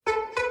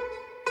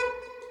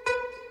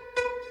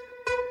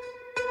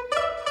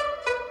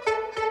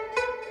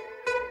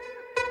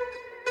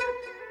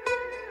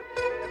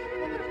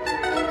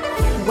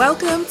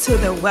Welcome to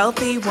the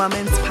Wealthy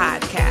Woman's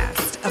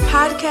Podcast, a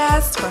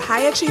podcast for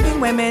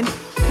high-achieving women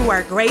who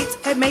are great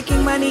at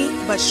making money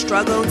but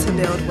struggle to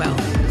build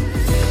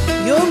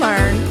wealth. You'll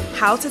learn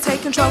how to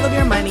take control of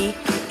your money,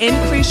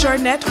 increase your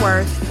net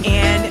worth,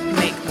 and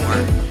make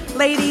more.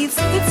 Ladies,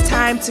 it's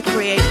time to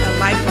create a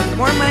life with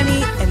more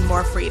money and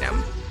more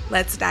freedom.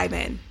 Let's dive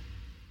in.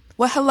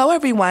 Well, hello,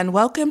 everyone.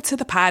 Welcome to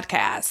the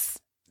podcast.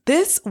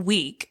 This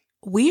week,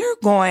 we are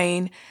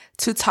going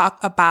to talk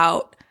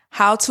about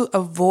how to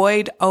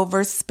avoid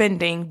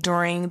overspending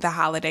during the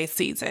holiday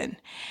season.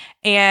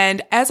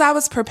 And as I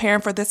was preparing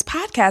for this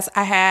podcast,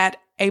 I had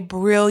a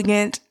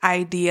brilliant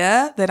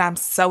idea that I'm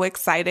so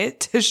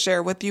excited to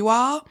share with you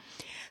all.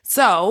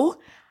 So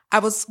I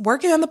was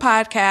working on the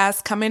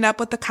podcast, coming up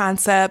with the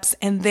concepts,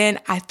 and then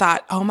I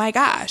thought, oh my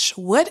gosh,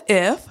 what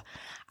if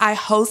I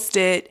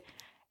hosted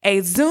a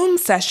Zoom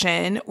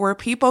session where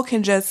people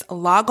can just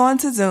log on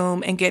to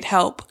Zoom and get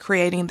help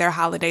creating their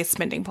holiday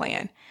spending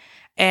plan?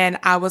 And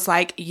I was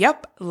like,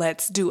 yep,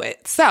 let's do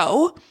it.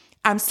 So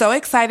I'm so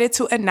excited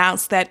to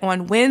announce that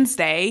on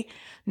Wednesday,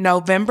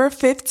 November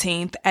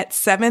 15th at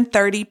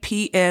 7:30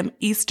 p.m.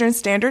 Eastern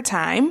Standard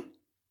Time,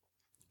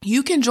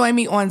 you can join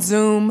me on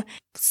Zoom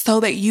so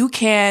that you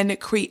can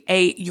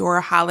create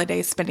your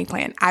holiday spending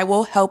plan. I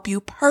will help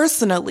you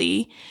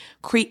personally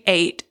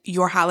create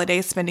your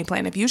holiday spending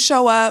plan. If you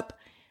show up,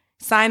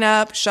 sign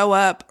up, show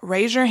up,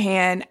 raise your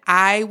hand,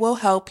 I will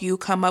help you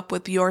come up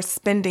with your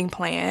spending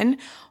plan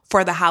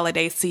for the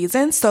holiday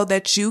season so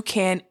that you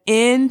can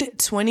end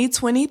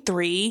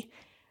 2023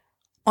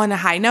 on a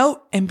high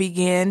note and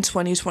begin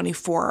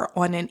 2024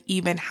 on an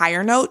even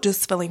higher note,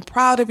 just feeling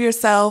proud of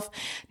yourself,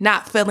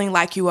 not feeling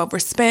like you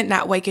overspent,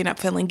 not waking up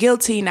feeling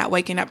guilty, not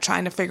waking up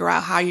trying to figure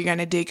out how you're going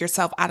to dig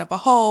yourself out of a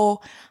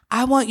hole.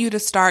 I want you to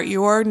start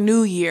your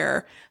new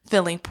year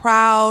feeling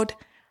proud,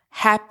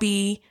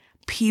 happy,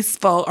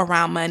 peaceful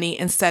around money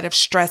instead of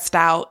stressed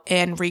out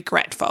and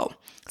regretful.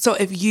 So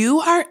if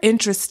you are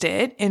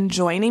interested in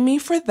joining me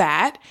for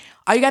that,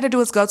 all you got to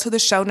do is go to the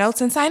show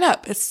notes and sign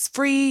up. It's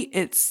free.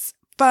 It's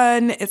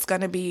fun. It's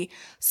going to be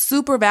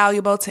super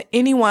valuable to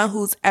anyone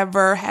who's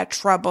ever had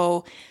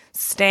trouble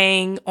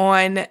staying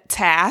on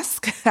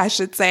task, I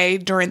should say,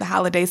 during the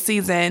holiday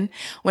season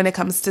when it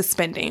comes to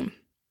spending.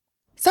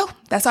 So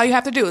that's all you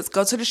have to do is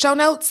go to the show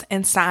notes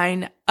and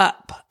sign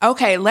up.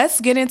 Okay, let's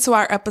get into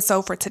our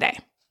episode for today.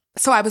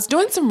 So I was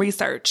doing some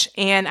research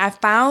and I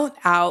found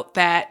out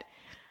that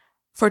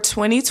for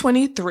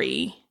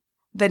 2023,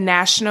 the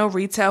National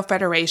Retail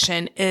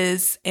Federation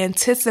is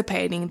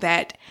anticipating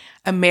that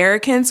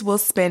Americans will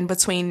spend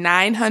between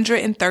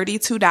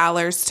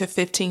 $932 to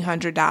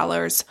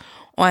 $1,500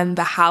 on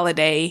the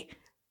holiday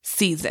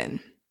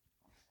season.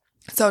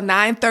 So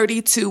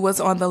 $932 was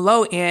on the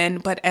low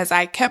end, but as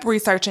I kept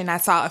researching, I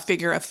saw a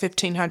figure of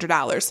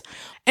 $1,500.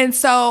 And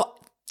so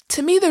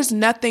to me, there's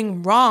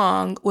nothing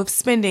wrong with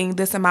spending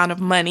this amount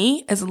of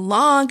money as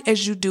long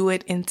as you do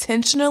it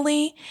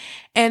intentionally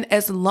and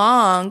as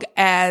long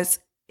as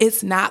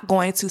it's not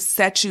going to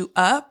set you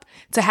up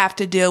to have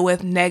to deal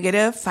with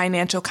negative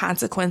financial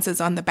consequences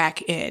on the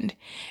back end.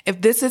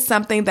 If this is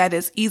something that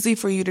is easy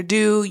for you to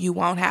do, you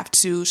won't have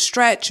to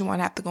stretch, you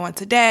won't have to go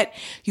into debt,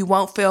 you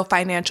won't feel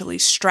financially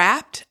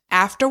strapped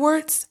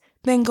afterwards,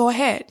 then go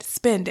ahead,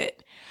 spend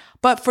it.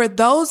 But for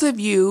those of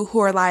you who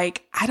are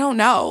like, I don't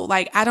know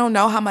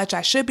how much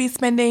I should be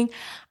spending.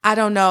 I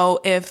don't know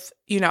if,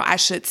 I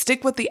should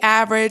stick with the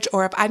average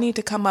or if I need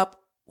to come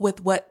up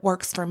with what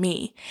works for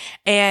me.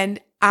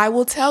 And I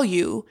will tell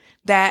you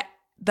that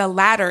the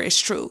latter is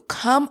true.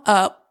 Come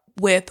up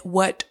with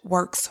what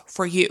works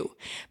for you.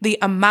 The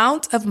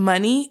amount of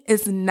money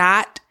is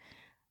not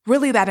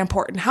really that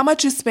important. How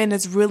much you spend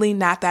is really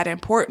not that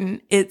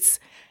important. It's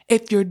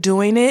if you're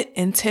doing it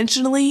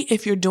intentionally,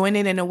 if you're doing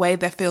it in a way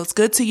that feels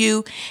good to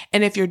you,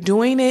 and if you're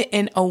doing it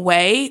in a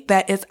way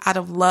that is out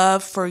of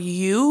love for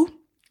you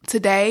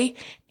today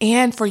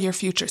and for your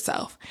future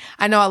self.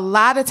 I know a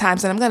lot of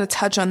times, and I'm going to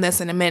touch on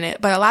this in a minute,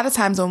 but a lot of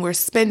times when we're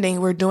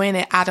spending, we're doing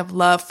it out of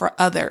love for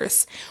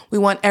others. We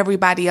want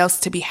everybody else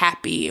to be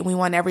happy and we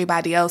want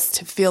everybody else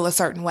to feel a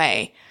certain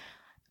way,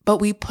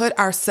 but we put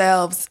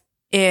ourselves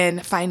in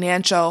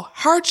financial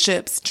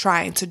hardships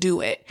trying to do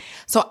it.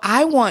 So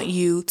I want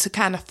you to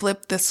kind of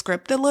flip the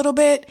script a little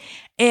bit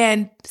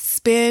and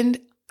spend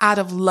out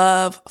of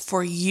love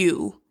for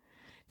you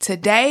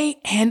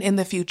today and in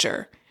the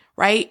future,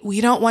 right?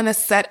 We don't want to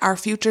set our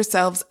future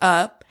selves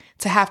up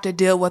to have to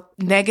deal with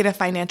negative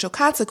financial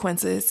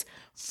consequences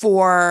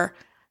for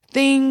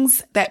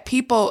things that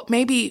people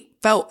maybe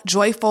felt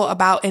joyful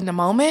about in the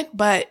moment,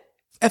 but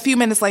a few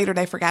minutes later,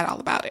 they forgot all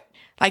about it.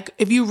 Like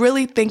if you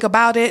really think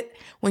about it,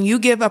 when you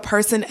give a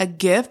person a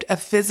gift, a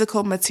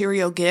physical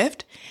material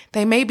gift,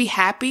 they may be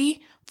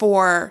happy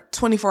for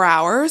 24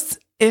 hours,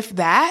 if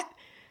that,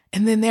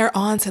 and then they're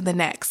on to the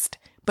next.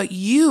 But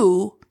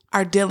you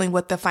are dealing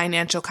with the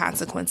financial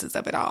consequences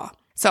of it all.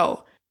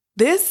 So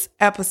this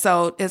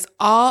episode is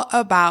all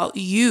about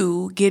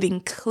you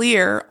getting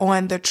clear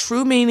on the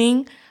true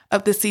meaning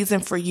of the season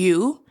for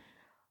you,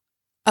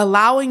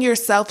 allowing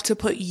yourself to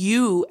put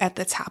you at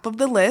the top of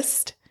the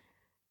list,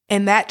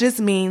 And that just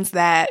means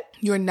that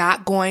you're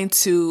not going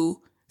to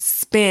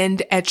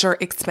spend at your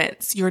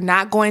expense. You're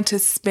not going to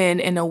spend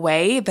in a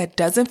way that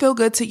doesn't feel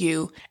good to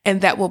you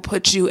and that will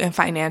put you in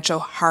financial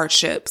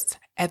hardships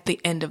at the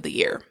end of the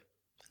year.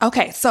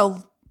 Okay,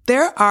 so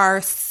there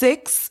are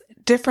 6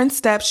 different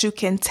steps you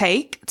can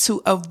take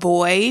to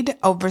avoid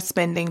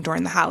overspending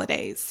during the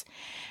holidays.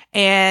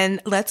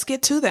 And let's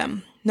get to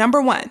them.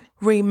 Number 1,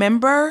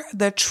 remember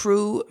the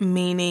true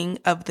meaning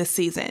of the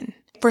season.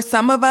 For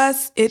some of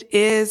us, it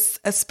is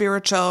a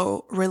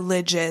spiritual,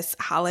 religious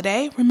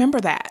holiday.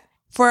 Remember that.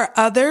 For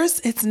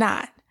others, it's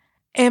not.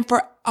 And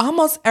for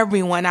almost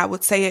everyone, I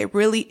would say it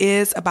really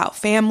is about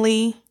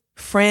family,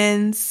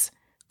 friends,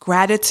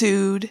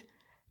 gratitude,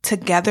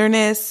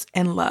 togetherness,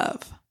 and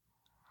love.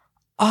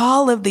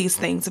 All of these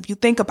things, if you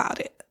think about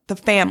it, the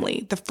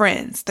family, the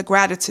friends, the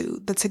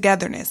gratitude, the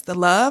togetherness, the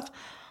love,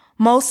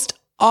 most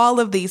all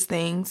of these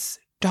things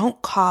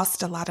don't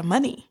cost a lot of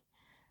money.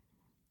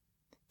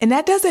 And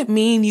that doesn't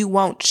mean you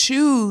won't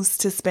choose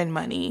to spend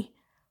money,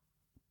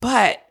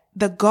 but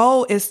the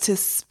goal is to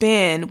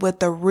spend with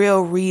the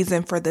real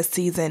reason for the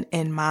season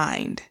in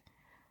mind.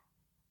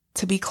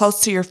 To be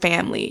close to your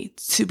family,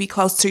 to be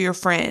close to your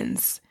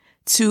friends,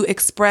 to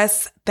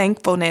express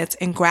thankfulness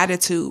and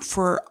gratitude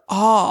for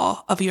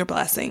all of your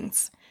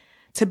blessings,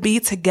 to be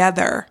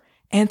together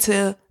and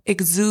to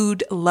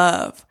exude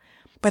love.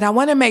 But I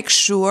want to make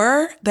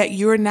sure that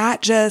you're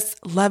not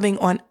just loving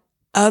on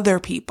other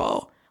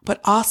people, but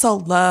also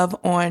love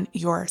on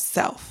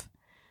yourself.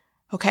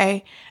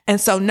 Okay? And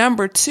so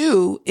number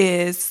 2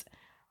 is,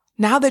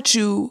 now that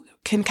you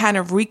can kind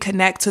of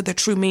reconnect to the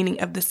true meaning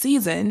of the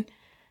season,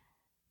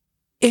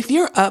 if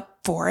you're up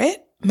for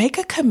it, make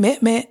a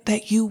commitment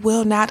that you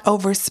will not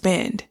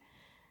overspend,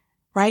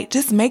 right?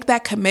 Just make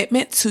that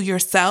commitment to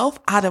yourself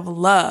out of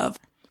love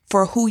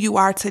for who you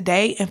are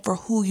today and for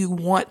who you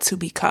want to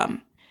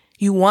become.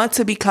 You want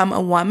to become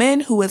a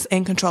woman who is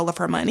in control of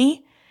her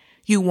money.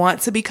 You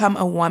want to become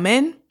a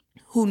woman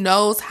who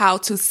knows how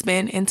to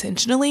spend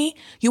intentionally.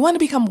 You want to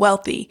become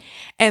wealthy.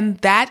 And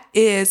that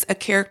is a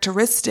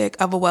characteristic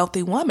of a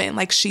wealthy woman.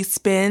 Like, she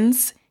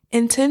spends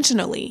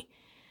intentionally.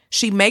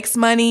 She makes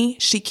money,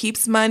 she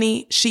keeps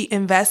money, she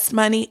invests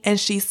money, and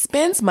she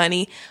spends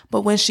money.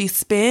 But when she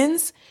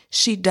spends,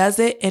 she does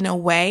it in a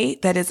way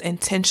that is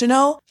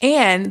intentional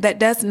and that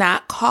does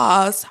not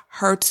cause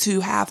her to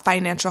have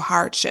financial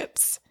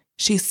hardships.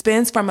 She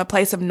spends from a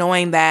place of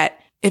knowing that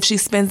if she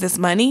spends this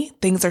money,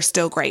 things are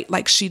still great.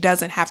 Like, she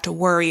doesn't have to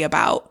worry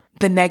about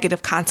the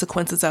negative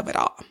consequences of it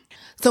all.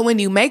 So when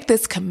you make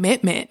this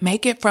commitment,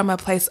 make it from a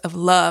place of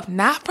love,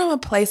 not from a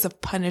place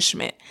of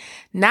punishment,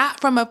 not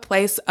from a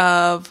place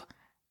of,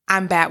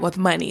 I'm bad with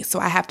money, so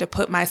I have to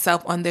put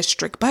myself on this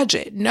strict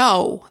budget.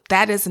 No,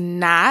 that is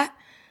not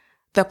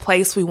the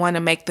place we want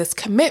to make this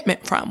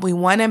commitment from. We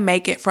want to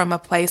make it from a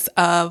place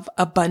of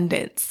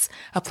abundance,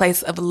 a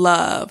place of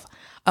love,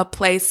 a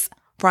place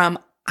from,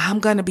 I'm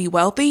going to be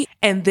wealthy,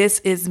 and this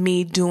is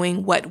me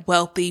doing what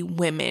wealthy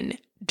women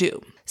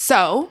do.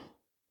 So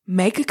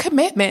make a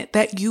commitment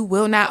that you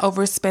will not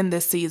overspend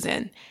this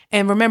season.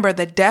 And remember,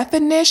 the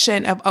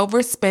definition of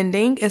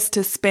overspending is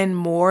to spend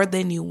more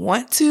than you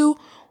want to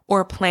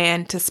or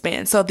plan to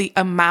spend. So the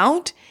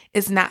amount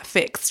is not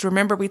fixed.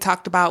 Remember, we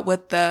talked about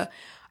what the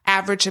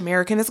average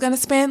American is going to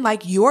spend.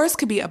 Like, yours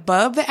could be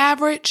above the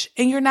average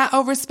and you're not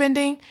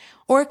overspending,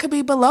 or it could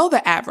be below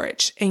the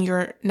average and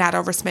you're not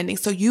overspending.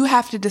 So you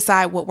have to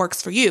decide what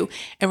works for you.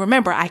 And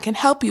remember, I can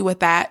help you with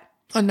that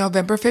on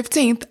November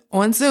 15th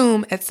on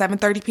Zoom at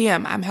 7:30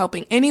 p.m. I'm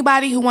helping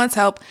anybody who wants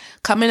help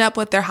coming up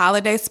with their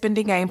holiday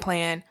spending game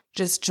plan.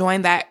 Just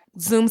join that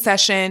Zoom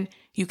session.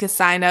 You can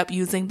sign up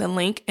using the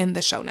link in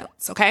the show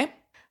notes, okay?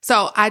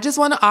 So I just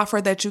want to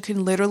offer that you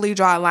can literally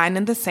draw a line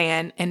in the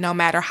sand, and no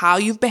matter how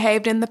you've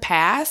behaved in the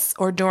past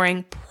or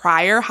during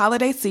prior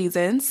holiday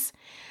seasons,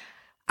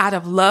 out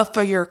of love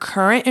for your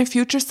current and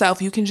future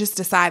self, you can just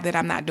decide that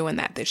I'm not doing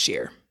that this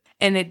year.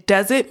 And it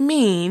doesn't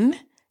mean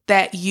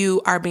that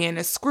you are being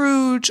a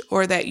Scrooge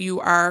or that you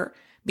are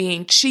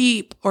being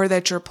cheap or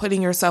that you're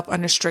putting yourself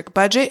on a strict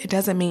budget. It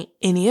doesn't mean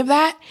any of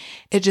that.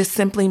 It just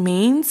simply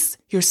means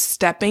you're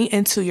stepping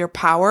into your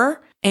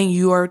power and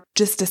you are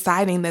just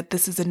deciding that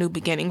this is a new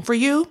beginning for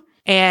you.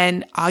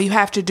 And all you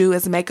have to do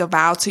is make a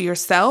vow to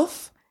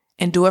yourself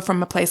and do it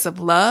from a place of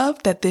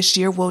love that this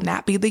year will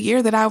not be the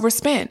year that I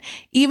overspend.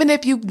 Even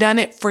if you've done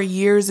it for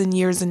years and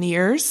years and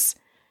years,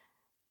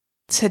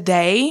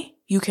 today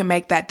you can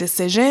make that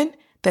decision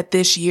that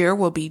this year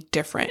will be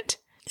different.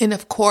 And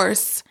of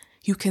course,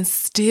 you can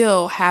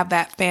still have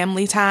that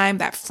family time,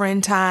 that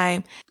friend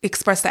time,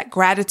 express that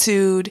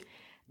gratitude,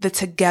 the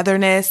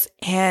togetherness,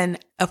 and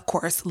of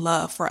course,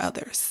 love for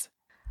others.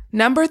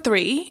 Number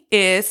 3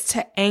 is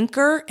to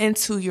anchor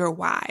into your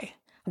why.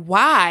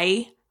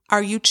 Why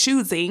are you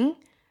choosing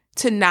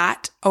to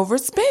not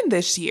overspend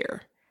this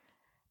year?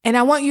 And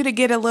I want you to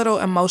get a little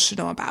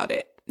emotional about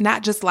it,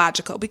 not just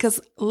logical,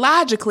 because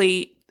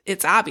logically,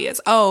 it's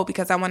obvious. Oh,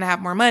 because I want to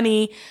have more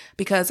money,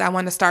 because I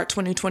want to start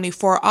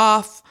 2024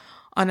 off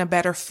on a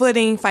better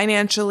footing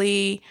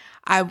financially.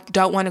 I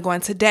don't want to go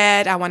into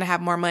debt. I want to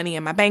have more money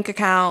in my bank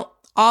account.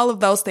 All of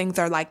those things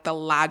are like the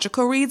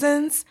logical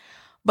reasons.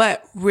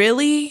 But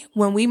really,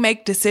 when we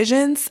make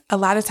decisions, a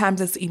lot of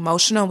times it's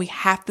emotional. We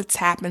have to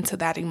tap into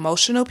that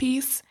emotional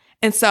piece.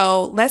 And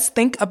so let's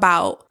think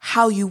about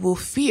how you will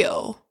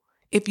feel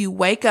if you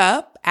wake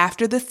up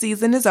after the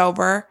season is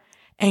over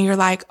and you're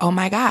like, oh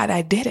my God,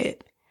 I did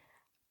it.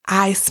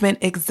 I spent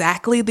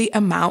exactly the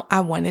amount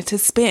I wanted to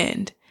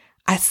spend.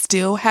 I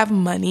still have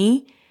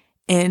money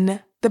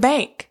in the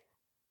bank.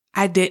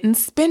 I didn't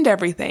spend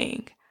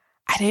everything.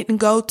 I didn't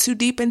go too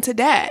deep into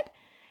debt.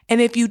 And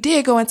if you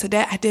did go into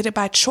debt, I did it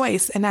by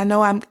choice, and I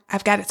know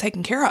I've got it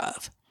taken care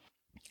of.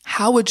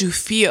 How would you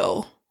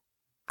feel?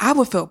 I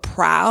would feel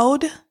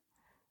proud.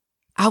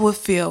 I would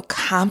feel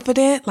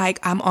confident,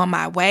 like I'm on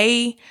my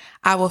way.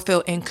 I will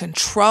feel in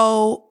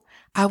control.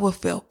 I will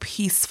feel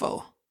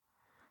peaceful.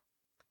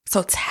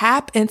 So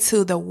tap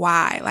into the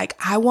why. Like,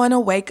 I want to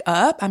wake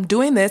up. I'm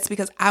doing this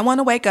because I want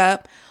to wake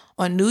up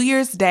on New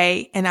Year's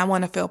Day and I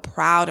want to feel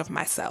proud of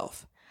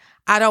myself.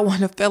 I don't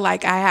want to feel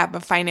like I have a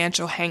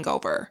financial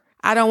hangover.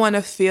 I don't want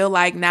to feel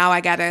like now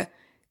I got to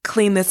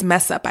clean this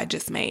mess up I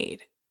just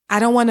made. I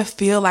don't want to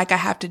feel like I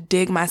have to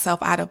dig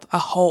myself out of a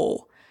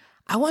hole.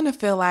 I want to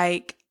feel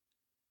like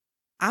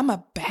I'm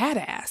a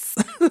badass.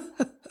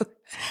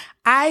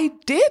 I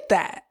did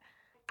that.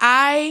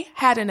 I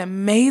had an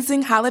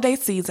amazing holiday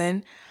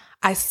season.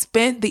 I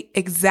spent the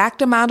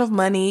exact amount of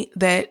money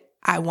that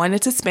I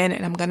wanted to spend,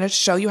 and I'm going to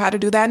show you how to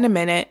do that in a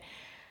minute.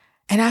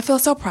 And I feel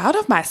so proud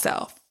of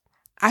myself.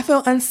 I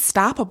feel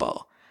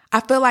unstoppable. I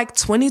feel like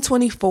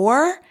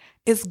 2024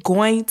 is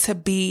going to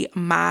be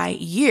my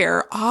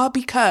year, all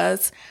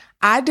because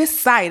I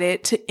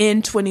decided to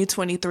end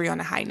 2023 on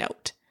a high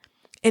note.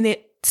 And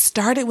it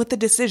started with a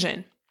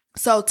decision.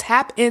 So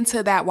tap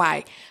into that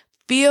why.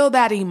 Feel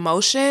that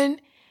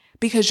emotion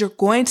because you're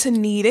going to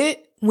need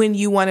it when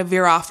you want to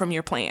veer off from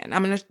your plan.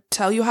 I'm going to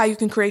tell you how you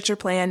can create your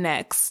plan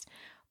next.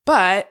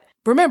 But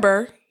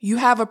remember, you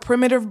have a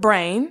primitive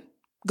brain.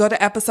 Go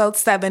to episode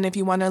 7 if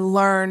you want to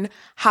learn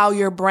how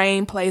your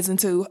brain plays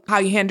into how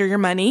you handle your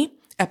money.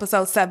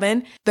 Episode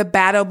 7, the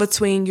battle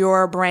between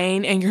your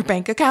brain and your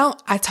bank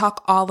account. I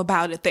talk all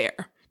about it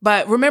there.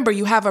 But remember,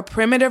 you have a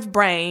primitive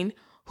brain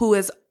who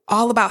is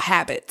all about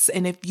habits.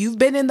 And if you've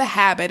been in the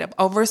habit of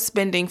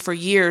overspending for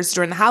years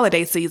during the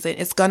holiday season,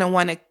 it's going to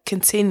want to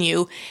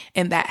continue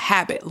in that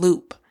habit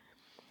loop.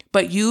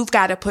 But you've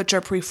got to put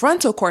your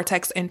prefrontal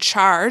cortex in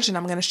charge, and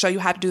I'm going to show you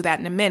how to do that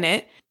in a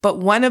minute. But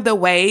one of the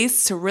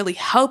ways to really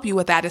help you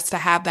with that is to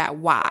have that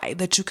why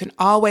that you can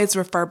always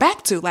refer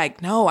back to.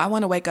 Like, no, I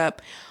want to wake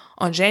up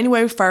on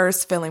January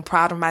 1st feeling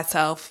proud of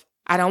myself.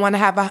 I don't want to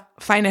have a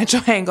financial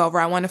hangover.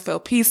 I want to feel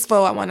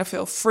peaceful. I want to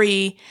feel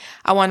free.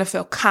 I want to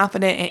feel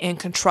confident and in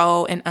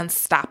control and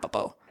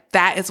unstoppable.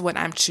 That is what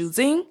I'm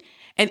choosing.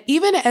 And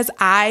even as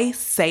I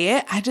say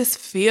it, I just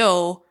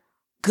feel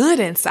good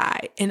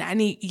inside. And I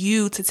need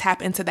you to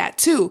tap into that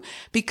too,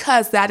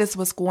 because that is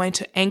what's going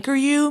to anchor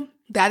you.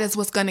 That is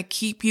what's going to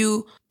keep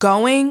you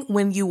going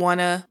when you want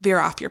to veer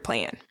off your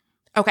plan.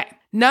 Okay.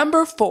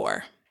 Number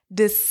 4,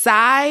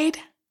 decide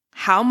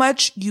how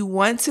much you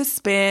want to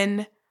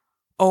spend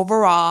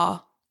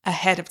overall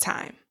ahead of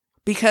time.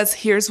 Because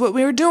here's what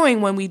we're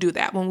doing when we do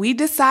that. When we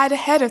decide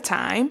ahead of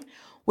time,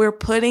 we're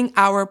putting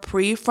our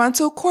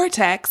prefrontal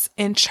cortex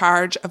in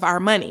charge of our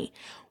money.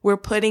 We're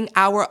putting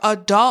our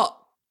adult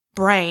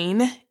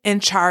brain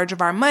in charge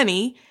of our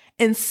money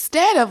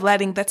instead of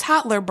letting the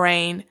toddler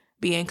brain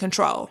be in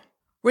control.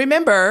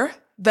 Remember,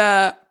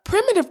 the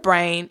primitive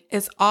brain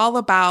is all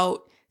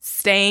about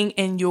staying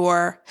in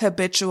your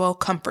habitual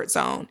comfort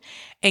zone.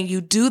 And you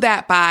do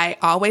that by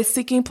always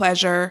seeking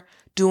pleasure,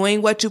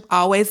 doing what you've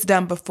always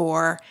done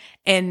before,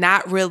 and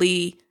not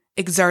really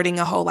exerting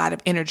a whole lot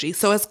of energy.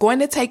 So it's going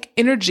to take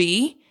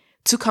energy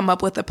to come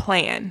up with a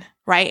plan,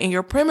 right? And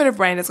your primitive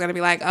brain is going to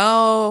be like,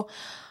 oh,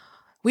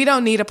 we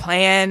don't need a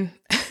plan.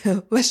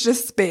 Let's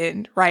just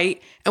spend, right?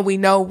 And we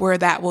know where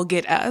that will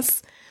get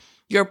us.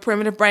 Your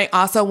primitive brain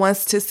also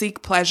wants to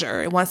seek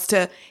pleasure. It wants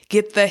to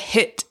get the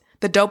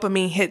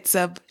dopamine hits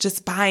of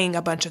just buying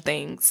a bunch of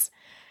things.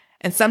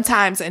 And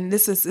sometimes, and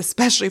this is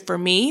especially for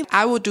me,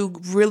 I will do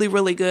really,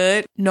 really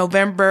good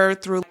November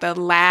through the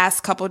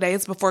last couple of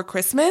days before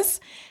Christmas.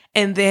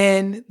 And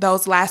then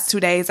those last 2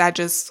 days, I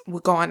just will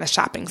go on a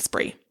shopping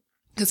spree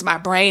because my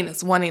brain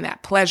is wanting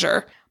that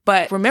pleasure.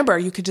 But remember,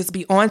 you could just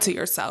be onto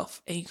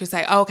yourself and you could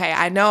say, okay,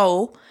 I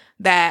know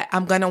that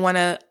I'm going to want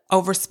to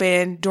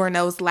overspend during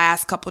those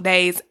last couple of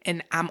days,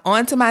 and I'm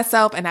onto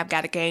myself and I've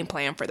got a game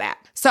plan for that.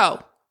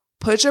 So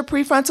put your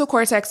prefrontal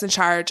cortex in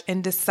charge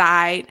and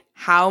decide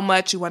how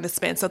much you want to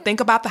spend. So think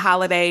about the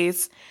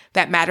holidays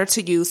that matter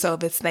to you. So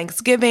if it's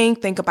Thanksgiving,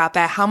 think about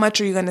that. How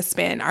much are you going to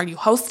spend? Are you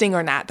hosting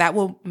or not? That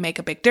will make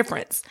a big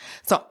difference.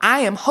 So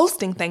I am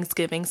hosting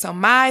Thanksgiving. So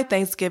my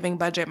Thanksgiving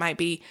budget might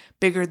be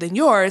bigger than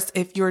yours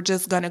if you're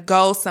just going to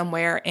go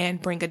somewhere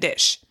and bring a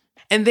dish.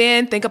 And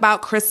then think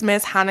about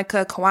Christmas,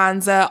 Hanukkah,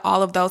 Kwanzaa,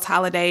 all of those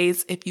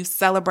holidays. If you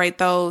celebrate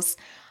those,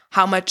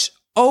 how much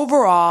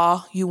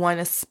overall you want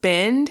to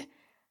spend.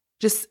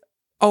 Just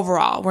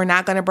overall. We're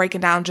not going to break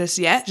it down just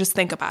yet. Just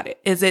think about it.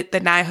 Is it the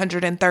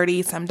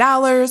 $930 some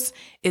dollars?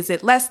 Is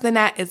it less than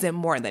that? Is it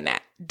more than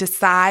that?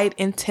 Decide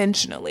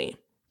intentionally.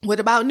 What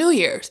about New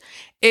Year's?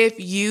 If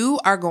you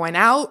are going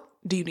out,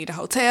 do you need a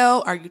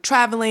hotel? Are you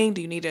traveling?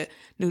 Do you need a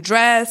new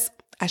dress?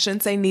 I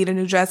shouldn't say need a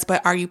new dress,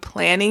 but are you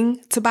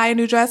planning to buy a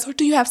new dress, or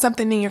do you have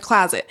something in your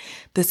closet?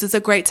 This is a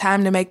great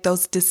time to make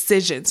those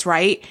decisions,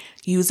 right?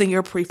 Using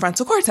your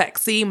prefrontal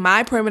cortex. See,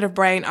 my primitive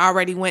brain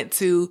already went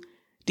to,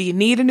 do you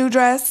need a new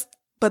dress?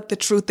 But the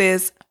truth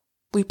is,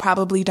 we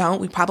probably don't.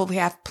 We probably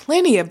have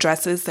plenty of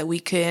dresses that we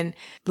can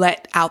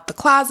let out the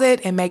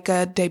closet and make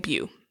a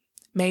debut.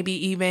 Maybe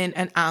even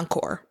an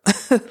encore.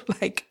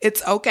 Like,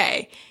 it's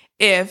okay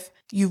if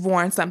you've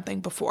worn something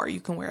before, you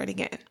can wear it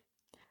again.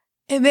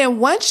 And then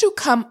once you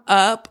come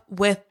up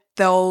with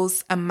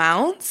those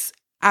amounts,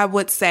 I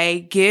would say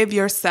give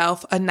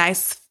yourself a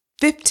nice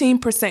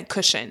 15%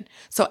 cushion.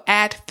 So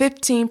add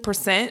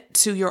 15%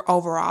 to your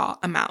overall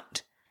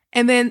amount.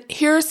 And then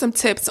here are some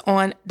tips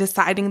on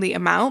deciding the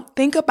amount.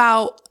 Think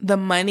about the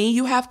money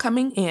you have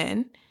coming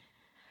in.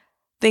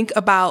 Think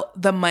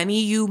about the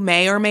money you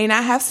may or may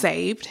not have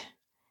saved,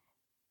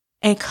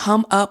 and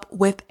come up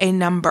with a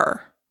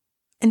number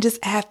and just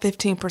add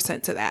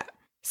 15% to that.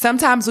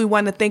 Sometimes we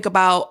want to think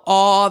about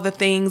all the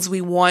things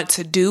we want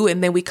to do,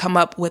 and then we come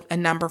up with a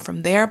number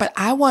from there. But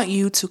I want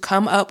you to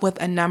come up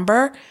with a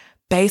number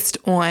based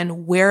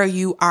on where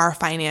you are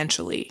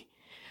financially.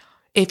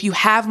 If you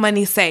have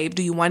money saved,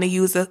 do you want to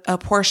use a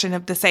portion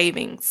of the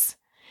savings?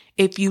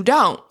 If you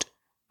don't,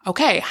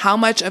 okay, how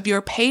much of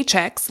your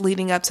paychecks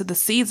leading up to the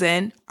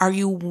season are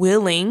you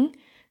willing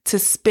to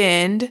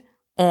spend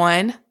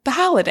on the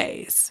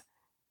holidays?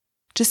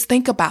 Just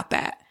think about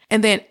that.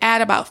 And then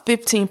add about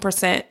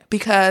 15%,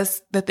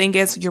 because the thing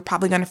is, you're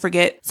probably going to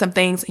forget some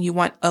things and you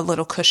want a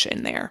little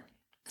cushion there.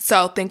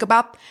 So think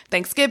about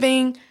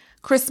Thanksgiving,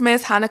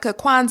 Christmas, Hanukkah,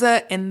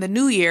 Kwanzaa, and the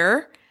New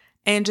Year,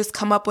 and just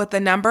come up with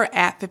a number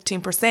at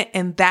 15%.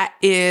 And that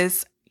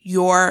is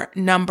your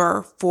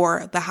number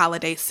for the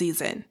holiday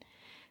season.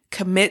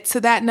 Commit to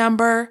that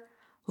number,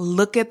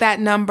 look at that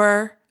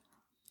number,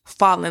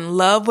 fall in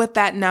love with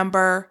that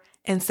number,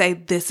 and say,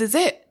 this is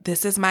it.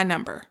 This is my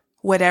number.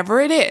 Whatever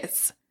it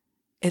is,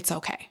 it's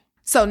okay.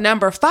 So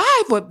number 5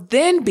 would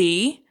then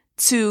be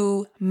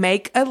to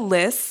make a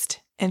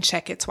list and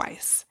check it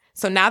twice.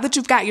 So now that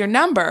you've got your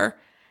number,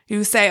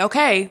 you say,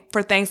 okay,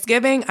 for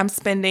Thanksgiving, I'm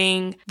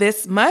spending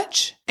this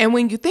much. And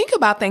when you think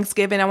about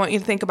Thanksgiving, I want you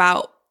to think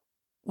about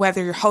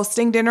whether you're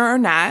hosting dinner or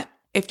not,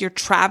 if you're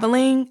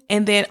traveling,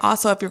 and then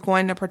also if you're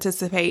going to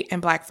participate in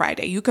Black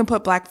Friday. You can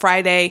put Black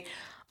Friday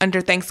under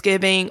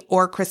Thanksgiving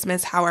or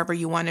Christmas, however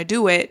you want to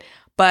do it.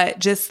 But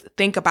just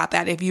think about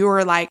that. If you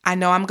were like, I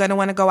know I'm going to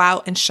want to go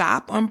out and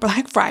shop on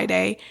Black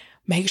Friday,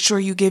 make sure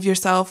you give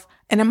yourself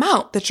an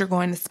amount that you're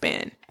going to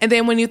spend. And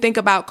then when you think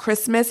about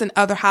Christmas and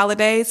other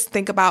holidays,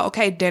 think about,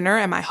 okay, dinner,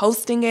 am I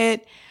hosting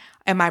it?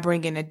 Am I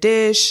bringing a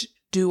dish?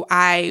 Do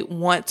I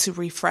want to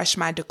refresh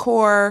my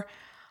decor?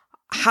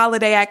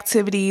 Holiday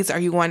activities, are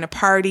you going to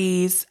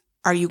parties?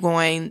 Are you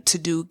going to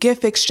do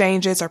gift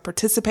exchanges or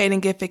participate in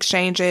gift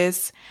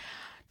exchanges?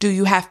 Do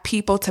you have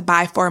people to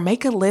buy for?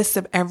 Make a list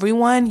of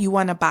everyone you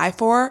want to buy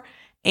for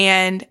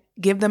and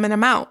give them an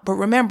amount. But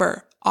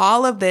remember,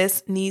 all of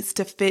this needs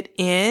to fit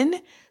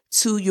in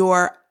to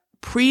your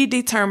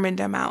predetermined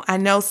amount. I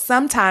know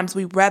sometimes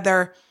we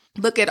rather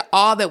look at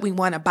all that we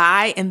want to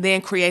buy and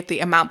then create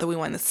the amount that we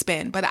want to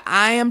spend. But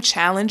I am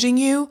challenging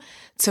you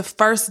to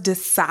first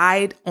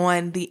decide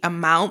on the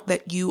amount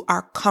that you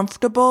are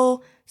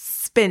comfortable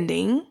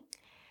spending,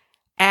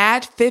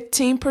 add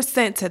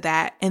 15% to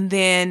that, and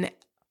then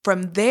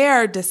from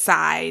there,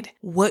 decide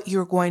what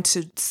you're going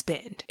to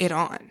spend it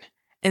on,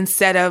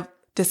 instead of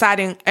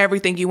deciding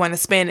everything you want to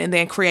spend and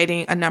then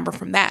creating a number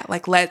from that.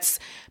 Like, let's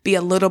be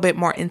a little bit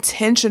more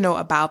intentional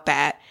about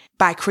that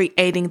by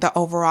creating the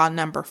overall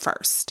number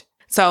first.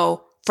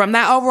 So from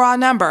that overall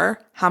number,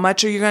 how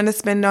much are you going to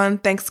spend on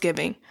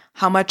Thanksgiving?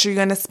 How much are you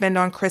going to spend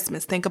on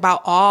Christmas? Think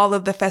about all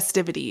of the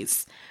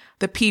festivities,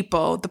 the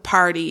people, the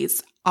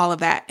parties, all of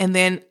that. And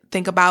then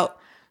think about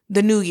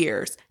the New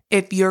Year's.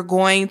 If you're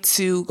going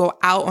to go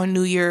out on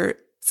New Year's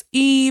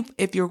Eve,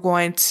 if you're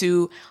going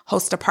to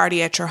host a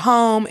party at your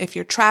home, if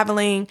you're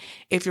traveling,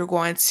 if you're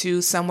going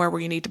to somewhere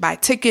where you need to buy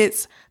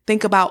tickets,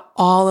 think about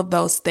all of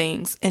those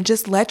things and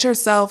just let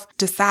yourself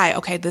decide,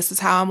 okay, this is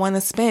how I want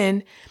to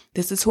spend.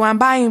 This is who I'm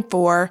buying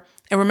for.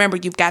 And remember,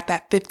 you've got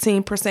that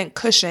 15%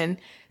 cushion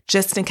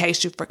just in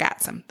case you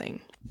forgot something.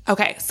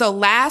 Okay, so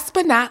last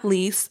but not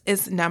least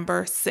is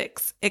number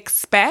 6.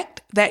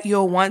 Expect that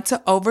you'll want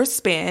to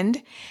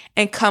overspend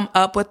and come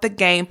up with a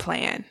game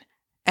plan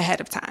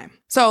ahead of time.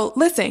 So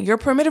listen, your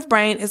primitive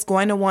brain is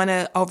going to want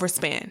to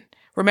overspend.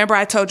 Remember,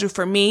 I told you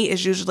for me,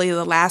 it's usually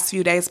the last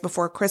few days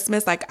before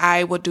Christmas. Like,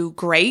 I will do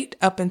great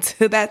up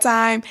until that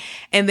time.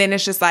 And then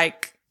it's just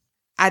like,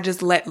 I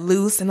just let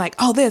loose and like,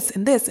 oh, this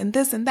and this and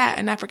this and that.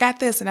 And I forgot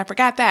this and I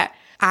forgot that.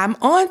 I'm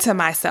on to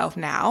myself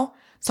now.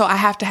 So I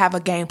have to have a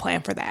game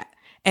plan for that.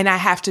 And I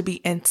have to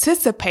be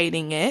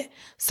anticipating it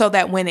so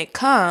that when it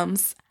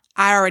comes,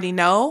 I already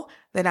know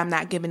then I'm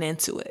not giving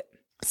into it.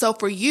 So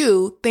for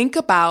you, think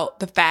about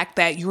the fact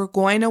that you're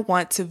going to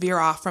want to veer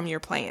off from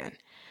your plan.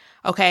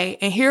 Okay.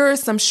 And here are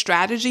some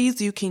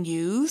strategies you can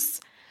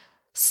use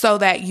so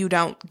that you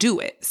don't do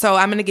it. So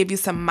I'm going to give you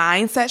some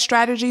mindset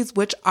strategies,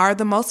 which are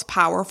the most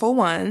powerful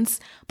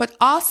ones, but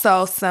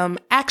also some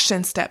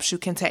action steps you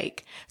can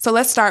take. So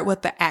let's start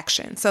with the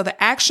action. So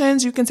the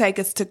actions you can take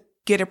is to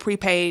get a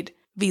prepaid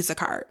Visa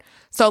card.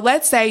 So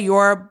let's say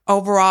your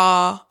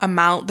overall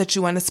amount that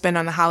you want to spend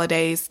on the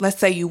holidays, let's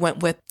say you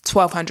went with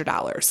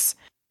 $1,200.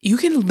 You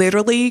can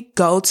literally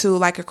go to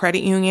like a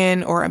credit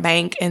union or a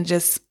bank and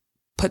just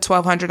put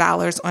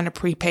 $1,200 on a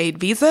prepaid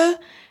Visa.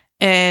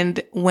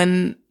 And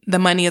when the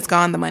money is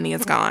gone, the money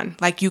is gone.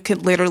 Like you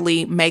could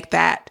literally make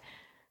that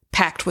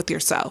pact with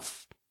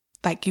yourself.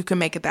 Like you can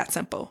make it that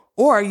simple.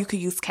 Or you could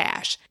use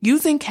cash.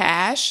 Using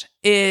cash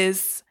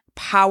is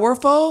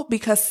powerful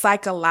because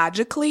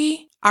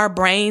psychologically our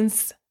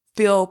brains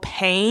feel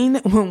pain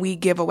when we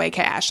give away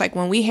cash. Like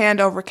when we hand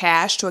over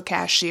cash to a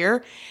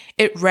cashier,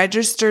 it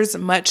registers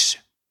much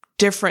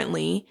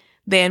differently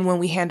than when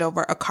we hand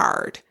over a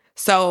card.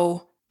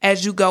 So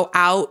as you go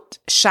out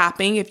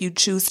shopping, if you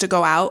choose to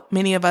go out,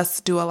 many of us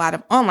do a lot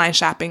of online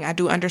shopping. I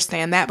do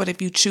understand that. But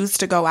if you choose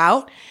to go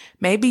out,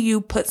 maybe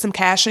you put some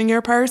cash in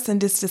your purse and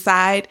just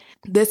decide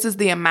this is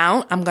the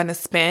amount I'm going to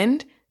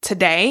spend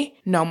today,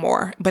 no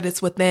more, but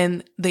it's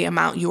within the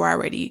amount you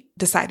already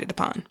decided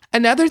upon.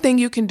 Another thing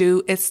you can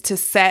do is to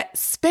set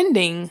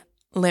spending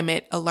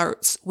limit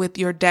alerts with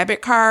your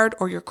debit card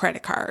or your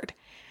credit card.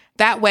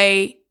 That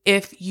way,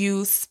 if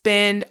you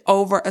spend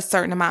over a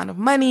certain amount of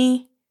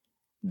money,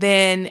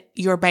 then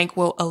your bank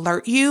will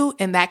alert you.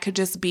 And that could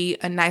just be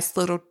a nice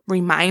little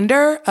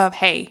reminder of,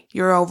 hey,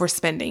 you're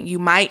overspending. You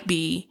might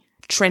be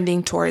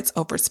trending towards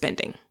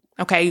overspending.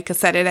 Okay. You could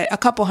set it at a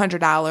couple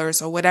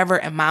 $100s or whatever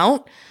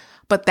amount,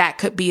 but that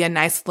could be a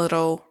nice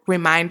little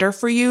reminder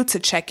for you to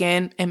check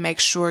in and make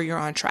sure you're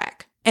on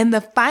track. And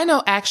the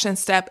final action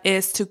step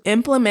is to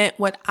implement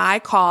what I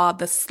call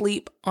the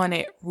sleep on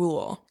it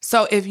rule.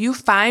 So if you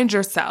find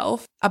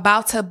yourself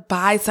about to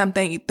buy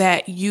something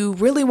that you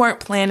really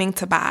weren't planning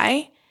to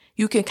buy,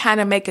 you can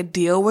kind of make a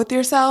deal with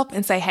yourself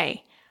and say,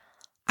 hey,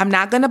 I'm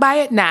not going to buy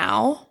it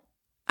now.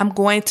 I'm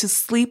going to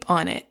sleep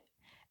on it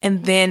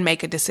and then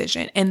make a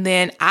decision. And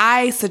then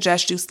I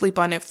suggest you sleep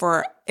on it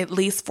for at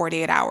least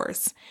 48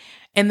 hours.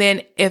 And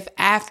then if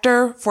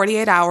after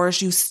 48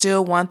 hours you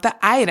still want the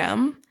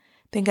item,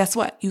 then guess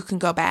what? You can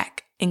go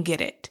back and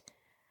get it.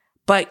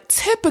 But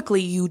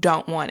typically you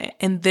don't want it.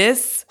 And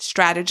this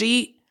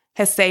strategy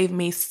has saved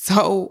me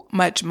so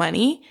much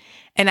money.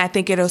 And I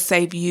think it'll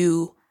save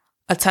you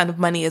a ton of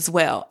money as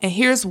well. And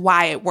here's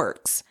why it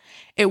works.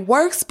 It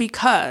works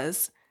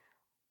because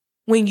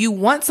when you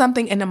want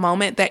something in a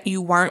moment that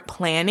you weren't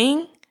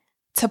planning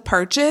to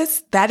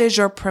purchase, that is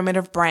your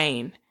primitive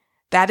brain.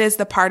 That is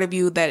the part of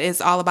you that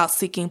is all about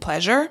seeking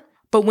pleasure.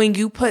 But when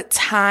you put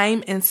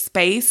time and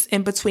space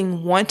in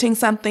between wanting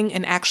something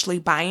and actually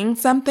buying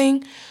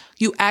something,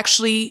 you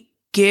actually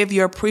give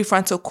your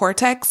prefrontal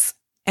cortex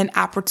an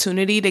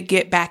opportunity to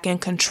get back in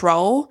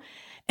control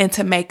and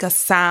to make a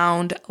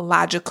sound,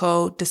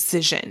 logical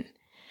decision.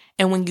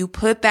 And when you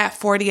put that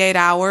 48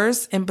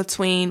 hours in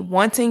between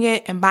wanting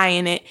it and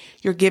buying it,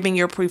 you're giving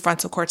your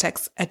prefrontal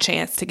cortex a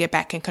chance to get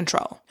back in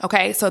control.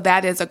 Okay, so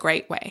that is a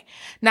great way.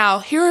 Now,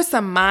 here are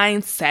some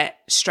mindset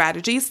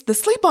strategies. The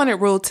sleep on it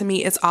rule to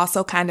me is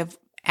also kind of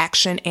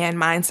action and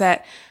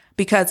mindset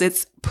because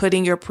it's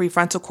putting your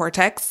prefrontal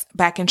cortex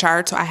back in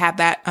charge. So I have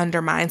that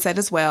under mindset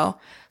as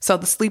well. So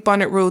the sleep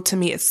on it rule to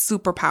me is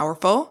super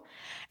powerful.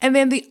 And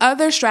then the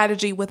other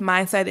strategy with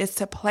mindset is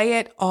to play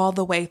it all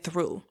the way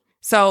through.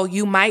 So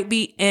you might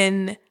be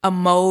in a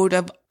mode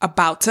of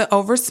about to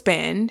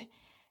overspend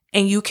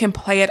and you can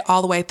play it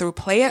all the way through.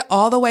 Play it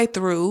all the way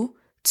through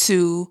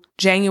to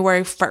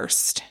January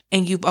 1st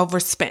and you've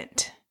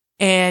overspent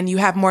and you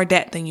have more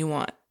debt than you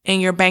want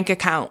and your bank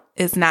account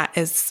is not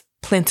as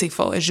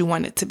plentiful as you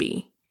want it to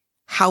be.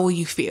 How will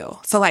you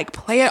feel? So like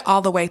play it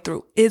all the way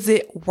through. Is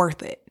it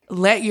worth it?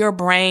 Let your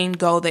brain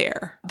go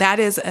there. That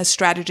is a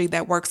strategy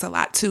that works a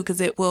lot too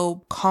because it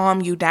will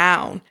calm you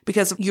down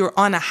because you're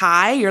on a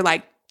high. You're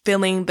like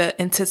feeling the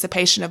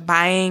anticipation of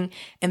buying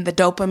and the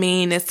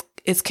dopamine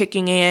is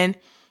kicking in.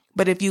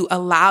 But if you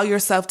allow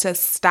yourself to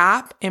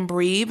stop and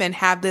breathe and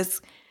have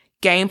this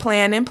game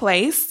plan in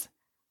place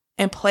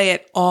and play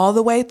it all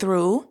the way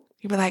through,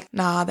 you'll be like,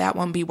 nah, that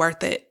won't be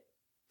worth it.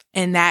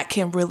 And that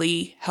can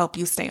really help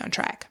you stay on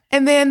track.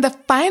 And then the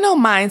final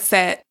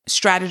mindset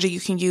strategy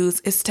you can use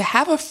is to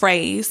have a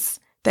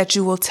phrase that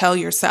you will tell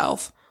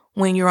yourself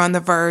when you're on the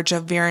verge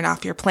of veering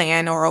off your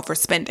plan or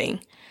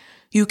overspending.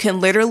 You can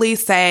literally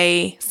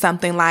say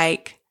something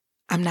like,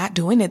 I'm not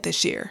doing it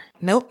this year.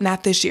 Nope,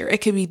 not this year.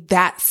 It could be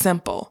that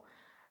simple.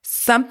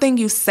 Something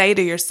you say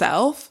to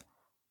yourself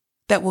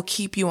that will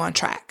keep you on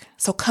track.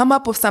 So come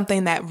up with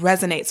something that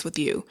resonates with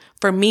you.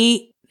 For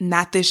me,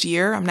 not this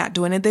year. I'm not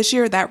doing it this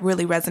year. That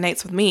really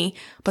resonates with me,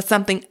 but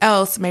something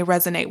else may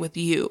resonate with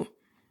you.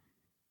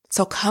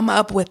 So come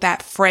up with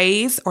that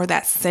phrase or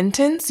that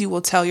sentence you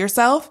will tell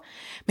yourself,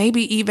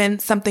 maybe even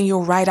something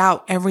you'll write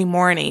out every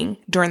morning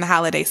during the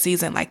holiday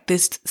season. Like,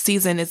 this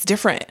season is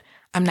different.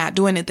 I'm not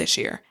doing it this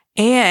year.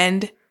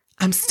 And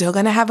I'm still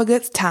going to have a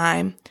good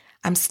time.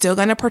 I'm still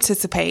going to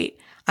participate.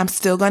 I'm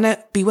still going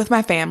to be with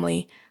my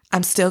family.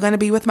 I'm still going to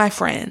be with my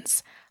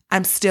friends.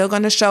 I'm still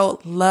going to show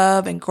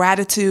love and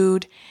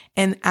gratitude,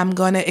 and I'm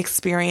going to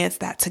experience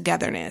that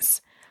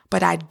togetherness.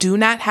 But I do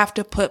not have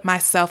to put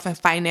myself in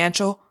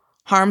financial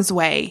harm's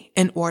way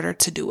in order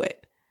to do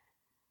it.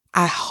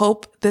 I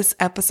hope this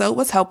episode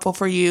was helpful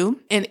for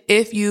you. And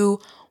if you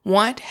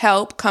want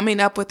help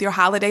coming up with your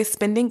holiday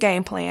spending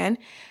game plan,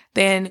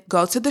 then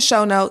go to the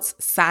show notes,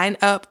 sign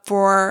up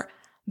for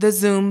the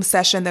Zoom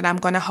session that I'm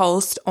going to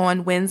host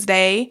on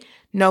Wednesday,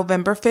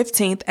 November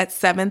 15th at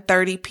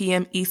 7:30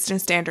 p.m. Eastern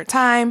Standard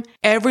Time.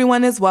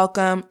 Everyone is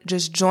welcome.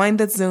 Just join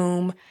the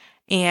Zoom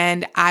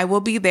and I will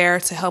be there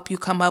to help you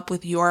come up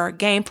with your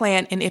game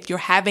plan. And if you're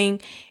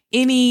having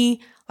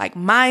any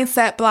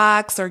mindset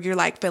blocks, or you're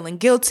feeling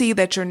guilty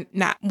that you're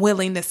not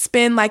willing to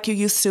spend like you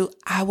used to,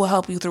 I will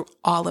help you through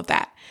all of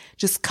that.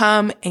 Just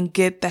come and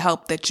get the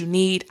help that you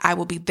need. I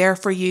will be there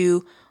for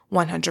you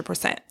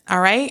 100%. All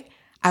right.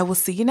 I will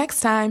see you next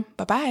time.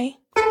 Bye-bye.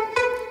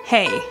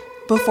 Hey,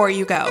 before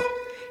you go,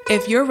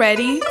 if you're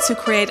ready to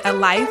create a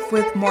life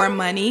with more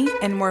money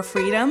and more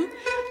freedom,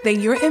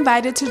 then you're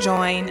invited to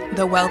join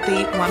the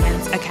Wealthy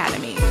Woman's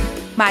Academy,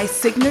 my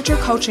signature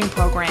coaching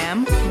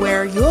program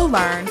where you'll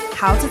learn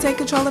how to take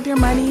control of your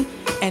money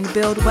and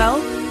build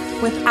wealth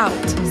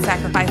without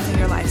sacrificing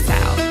your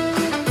lifestyle.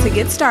 To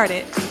get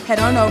started, head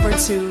on over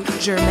to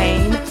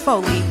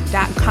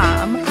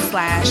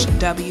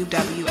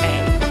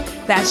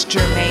jermainefoley.com/WWA. That's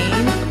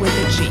Jermaine with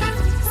a G.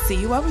 See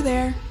you over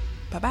there.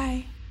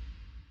 Bye-bye.